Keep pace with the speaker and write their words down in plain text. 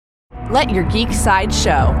Let your geek side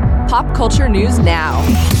show. Pop culture news now.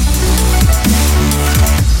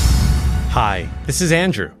 Hi, this is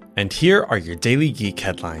Andrew, and here are your daily geek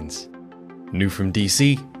headlines. New from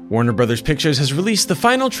DC, Warner Bros. Pictures has released the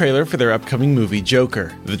final trailer for their upcoming movie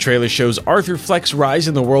Joker. The trailer shows Arthur Fleck's rise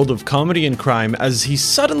in the world of comedy and crime as he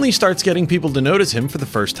suddenly starts getting people to notice him for the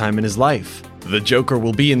first time in his life. The Joker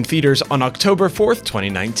will be in theaters on October 4th,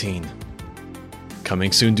 2019.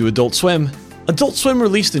 Coming soon to Adult Swim. Adult Swim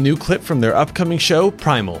released a new clip from their upcoming show,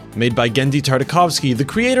 Primal, made by Genndy Tartakovsky, the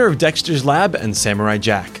creator of Dexter's Lab and Samurai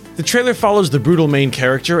Jack. The trailer follows the brutal main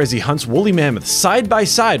character as he hunts woolly mammoths side by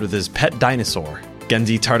side with his pet dinosaur.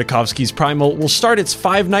 Genndy Tartakovsky's Primal will start its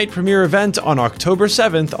 5-night premiere event on October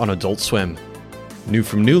 7th on Adult Swim. New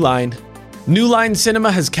from New Line. New Line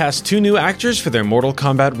Cinema has cast 2 new actors for their Mortal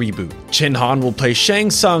Kombat reboot. Chin Han will play Shang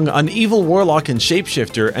Tsung, an evil warlock and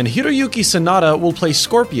shapeshifter, and Hiroyuki Sanada will play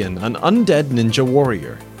Scorpion, an undead ninja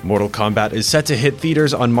warrior. Mortal Kombat is set to hit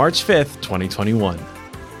theaters on March 5th, 2021.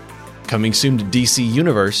 Coming soon to DC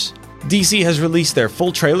Universe, DC has released their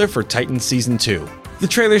full trailer for Titans Season 2. The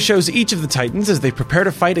trailer shows each of the Titans as they prepare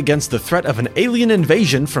to fight against the threat of an alien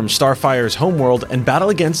invasion from Starfire's homeworld and battle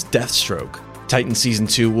against Deathstroke. Titans Season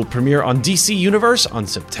 2 will premiere on DC Universe on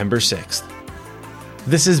September 6th.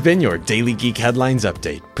 This has been your Daily Geek Headlines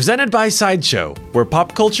Update, presented by Sideshow, where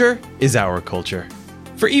pop culture is our culture.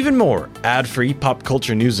 For even more ad-free pop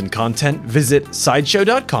culture news and content, visit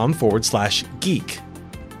sideshow.com/geek.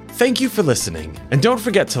 Thank you for listening, and don't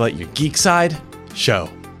forget to let your geek side show.